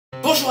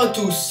Bonjour à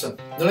tous.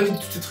 Dans la vie de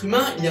tout être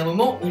humain, il y a un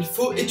moment où il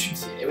faut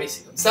étudier. Et oui,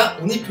 c'est comme ça,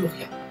 on n'y peut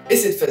rien. Et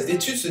cette phase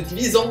d'études se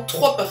divise en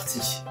 3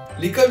 parties.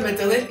 L'école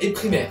maternelle et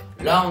primaire.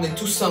 Là, on est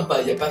tous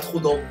sympas, il n'y a pas trop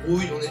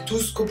d'embrouilles, on est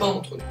tous copains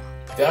entre nous.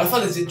 Vers la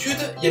fin des études,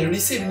 il y a le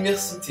lycée et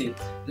l'université.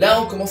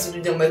 Là, on commence à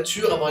devenir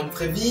mature, à avoir une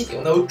vraie vie, et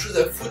on a autre chose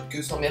à foutre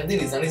que s'emmerder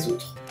les uns les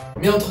autres.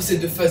 Mais entre ces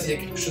deux phases, il y a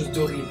quelque chose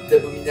d'horrible,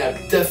 d'abominable,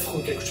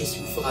 d'affreux, quelque chose qui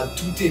vous fera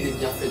douter des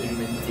bienfaits de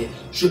l'humanité.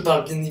 Je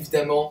parle bien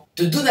évidemment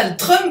de Donald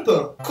Trump.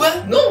 Quoi?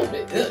 Non,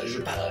 mais je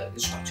parle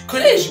du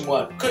collège,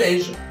 moi, le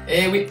collège.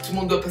 Eh oui, tout le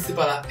monde doit passer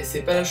par là, et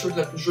c'est pas la chose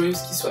la plus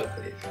joyeuse qui soit, le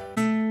collège.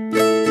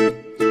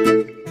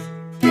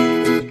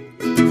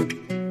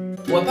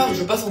 Pour ma part,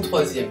 je passe en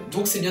 3ème,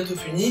 donc c'est bientôt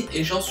fini,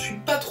 et j'en suis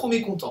pas trop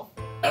mécontent.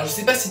 Alors je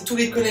sais pas si tous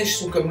les collèges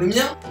sont comme le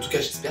mien, en tout cas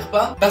j'espère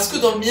pas, parce que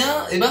dans le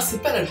mien, eh ben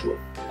c'est pas la joie.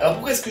 Alors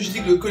pourquoi est-ce que je dis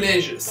que le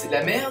collège c'est de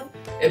la merde?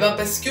 Eh ben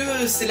parce que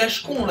c'est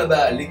l'âge con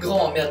là-bas, les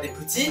grands emmerdent les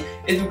petits,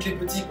 et donc les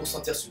petits pour se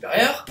sentir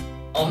supérieurs,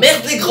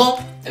 emmerdent les grands.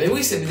 Ah mais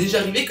oui, ça m'est déjà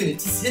arrivé que les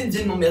ticiennes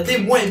viennent m'emmerder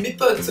moi et mes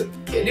potes.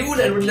 Et elle est où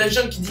la loi de la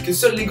jungle qui dit que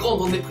seuls les grands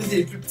doivent mépriser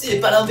les plus petits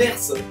et pas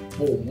l'inverse?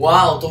 Bon, moi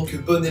en tant que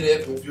bon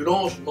élève non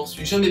violent, je m'en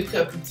suis jamais pris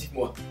à plus petit que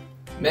moi.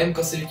 Même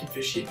quand c'est lui qui me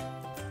fait chier.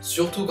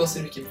 Surtout quand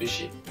c'est lui qui me fait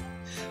chier.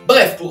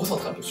 Bref, pour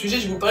recentrer un peu le sujet,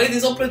 je vais vous parler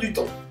des emplois du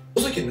temps.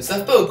 Pour ceux qui ne le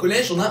savent pas, au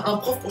collège, on a un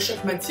prof pour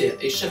chaque matière,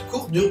 et chaque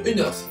cours dure 1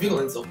 heure, c'est vu qu'on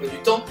a des emplois du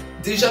temps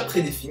déjà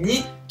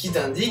prédéfinis, qui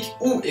t'indiquent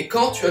où et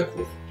quand tu as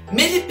cours.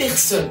 Mais les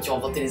personnes qui ont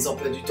inventé les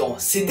emplois du temps,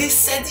 c'est des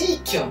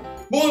sadiques!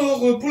 Bon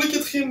alors, pour les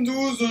 4e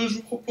 12, je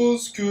vous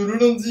propose que le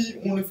lundi,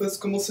 on les fasse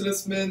commencer la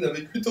semaine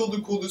avec 8 heures de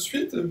cours de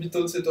suite,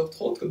 8h,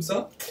 7h30, comme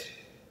ça.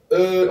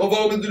 On va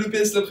leur mettre de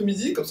l'EPS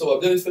l'après-midi, comme ça on va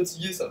bien les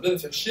fatiguer, ça va bien les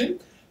faire chier.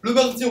 Le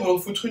mardi, on va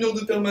leur foutre 1 heure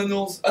de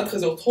permanence à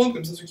 13h30,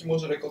 comme ça ceux qui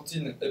mangent à la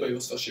cantine, eh ben, ils vont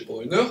se faire chier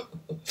pendant 1 heure.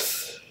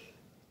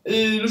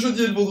 Et le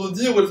jeudi et le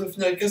vendredi, on va les faire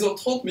finir à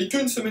 15h30, mais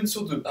qu'une semaine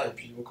sur 2. Ah, et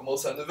puis ils vont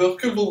commencer à 9h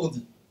que le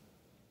vendredi.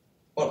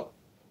 Voilà.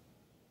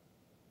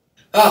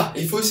 Ah,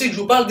 il faut aussi que je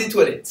vous parle des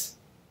toilettes.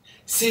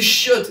 C'est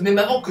chiottes, même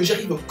avant que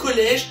j'arrive au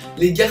collège,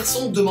 les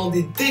garçons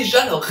demandaient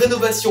déjà leur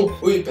rénovation.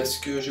 Oui, parce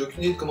que j'ai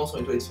aucune idée de comment sont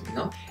les toilettes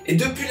féminines. Et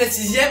depuis la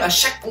 6ème, à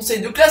chaque conseil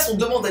de classe, on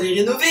demande à les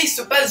rénover, il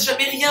se passe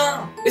jamais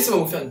rien. Laissez-moi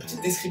vous faire une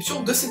petite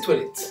description de ces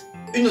toilettes.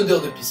 Une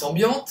odeur de pisse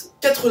ambiante,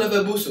 4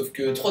 lavabos sauf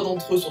que 3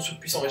 d'entre eux sont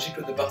surpuissants et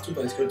giclent de partout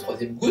tandis que le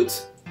 3ème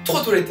goûte,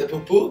 3 toilettes à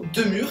popo,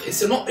 2 murs et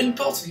seulement une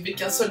porte, ce qui fait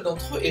qu'un seul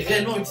d'entre eux est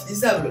réellement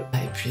utilisable. Ah,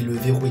 et puis le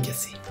verrou est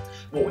cassé.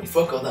 Bon, il faut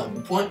accorder un bon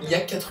point, il y a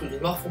 4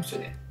 urinoirs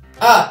fonctionnels.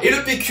 Ah, et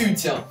le PQ,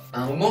 tiens.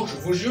 À un moment, je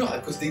vous jure, à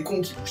cause des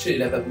cons qui bouchaient les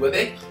lavabos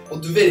avec, on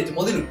devait aller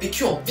demander le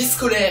PQ en vie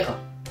scolaire.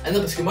 Ah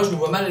non, parce que moi je me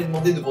vois mal aller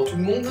demander devant tout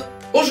le monde.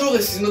 Bonjour,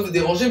 excusez-moi de vous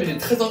déranger, mais j'ai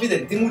très envie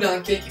d'aller démouler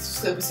un cake et ce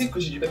serait possible que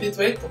j'ai du papier de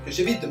toilette pour que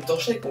j'évite de me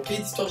torcher avec mon cahier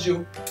d'histoire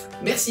géo.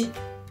 Merci.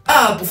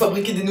 Ah, pour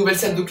fabriquer des nouvelles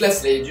salles de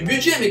classe, là il y a du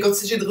budget, mais quand il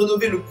s'agit de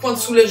rénover le coin de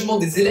soulagement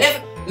des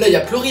élèves, là il y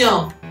a plus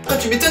rien. Ah,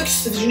 tu m'étonnes que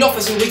ce junior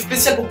fasse une rubrique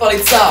spéciale pour parler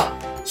de ça.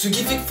 Ce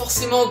qui fait que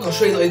forcément, quand je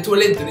suis allé dans les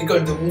toilettes de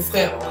l'école de mon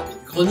frère, dans un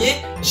grenier,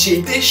 j'ai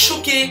été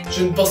choqué.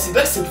 Je ne pensais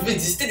pas que ça pouvait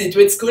exister des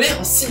toilettes scolaires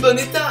en si bon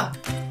état.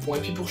 Bon, et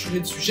puis pour changer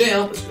de sujet,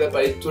 hein, parce que là,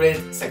 parler de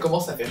toilettes, ça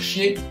commence à faire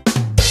chier.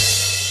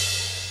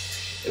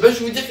 Et ben, je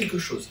vais vous dire quelque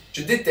chose.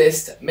 Je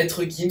déteste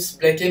Maître Gims,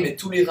 Black M et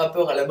tous les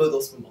rappeurs à la mode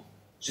en ce moment.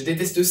 Je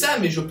déteste ça,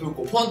 mais je peux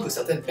comprendre que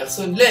certaines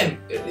personnes l'aiment.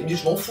 Mais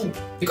je m'en fous.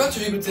 Et quand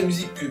tu veux écouter de la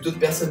musique que d'autres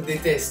personnes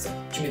détestent,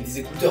 tu mets des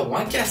écouteurs ou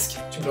un casque.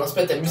 Tu ne balances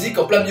pas ta musique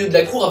en plein milieu de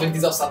la cour avec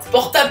des enceintes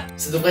portables.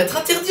 Ça devrait être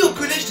interdit au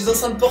collège, des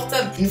enceintes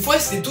portables. Une fois,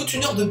 c'était toute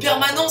 1 heure de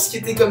permanence qui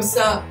était comme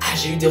ça. Ah,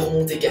 j'ai eu des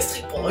remontées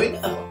gastriques pendant 1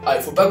 heure. Ah,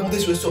 il faut pas compter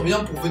sur les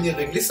surveillants pour venir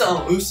régler ça.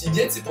 Hein. Eux, s'ils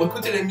viennent, c'est pour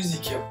écouter la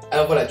musique.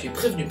 Alors voilà, tu es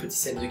prévenu, petit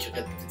scène qui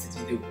regarde peut-être cette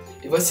vidéo.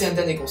 Et voici un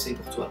dernier conseil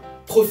pour toi.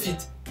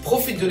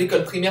 Profite de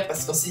l'école primaire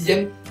parce qu'en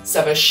 6ème,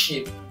 ça va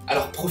chier.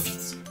 Alors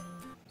profite.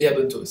 Et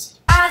abonne-toi aussi.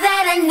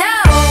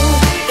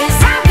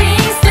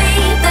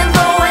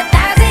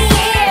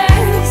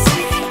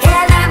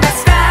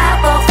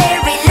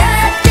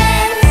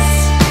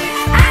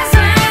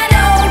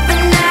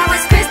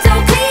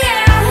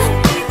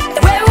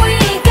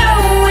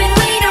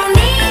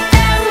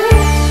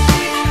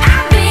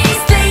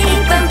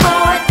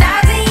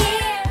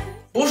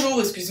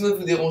 Bonjour, excusez-moi de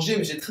vous déranger,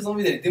 mais j'ai très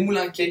envie d'aller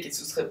démouler un cake et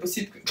ce serait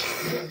possible que...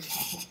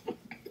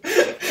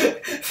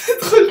 C'est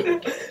trop bien.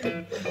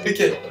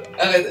 Ok,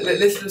 arrête,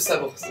 laisse le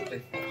sabre s'il te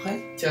plaît. Après,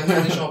 tiens,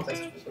 un échange après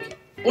si tu veux. Okay.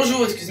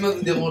 Bonjour, excusez-moi de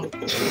vous déranger.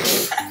 Arrête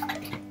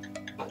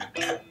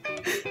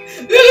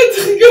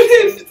de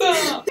rigoler, putain.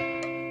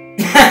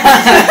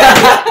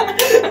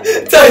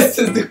 Putain,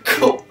 espèce de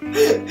con.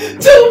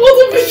 Tiens, reprends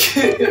ton PQ.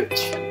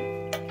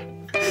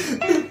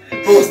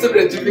 Bon, s'il te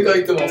plaît, tu le fais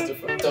correctement cette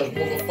fois. Putain, je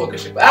prends ton froid que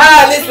je sais pas.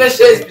 Ah, laisse la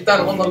chaise, putain,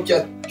 elle rentre dans le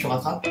cadre. Tu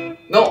rattrapes?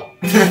 Non.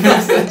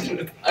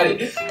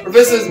 Allez, on le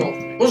fait sérieusement.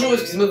 Bonjour,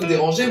 excusez-moi de vous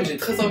déranger, mais j'ai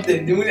très envie d'aller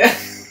démouler.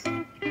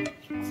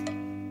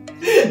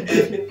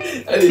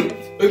 Allez,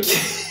 ok.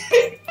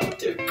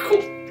 Quel con.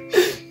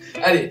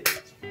 Allez,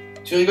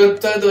 tu rigoles,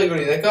 t'arrêtes de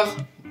rigoler, d'accord?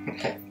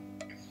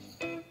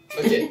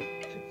 Ok.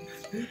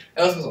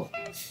 Alors, c'est bon.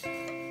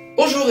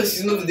 Bonjour,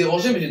 excusez-moi de vous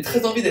déranger, mais j'ai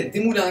très envie d'aller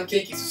démouler un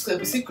cake et ce serait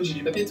possible que j'ai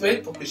du papier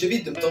toilette pour que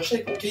j'évite de me torcher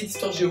avec mon cahier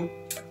d'histoire géo.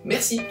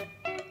 Merci.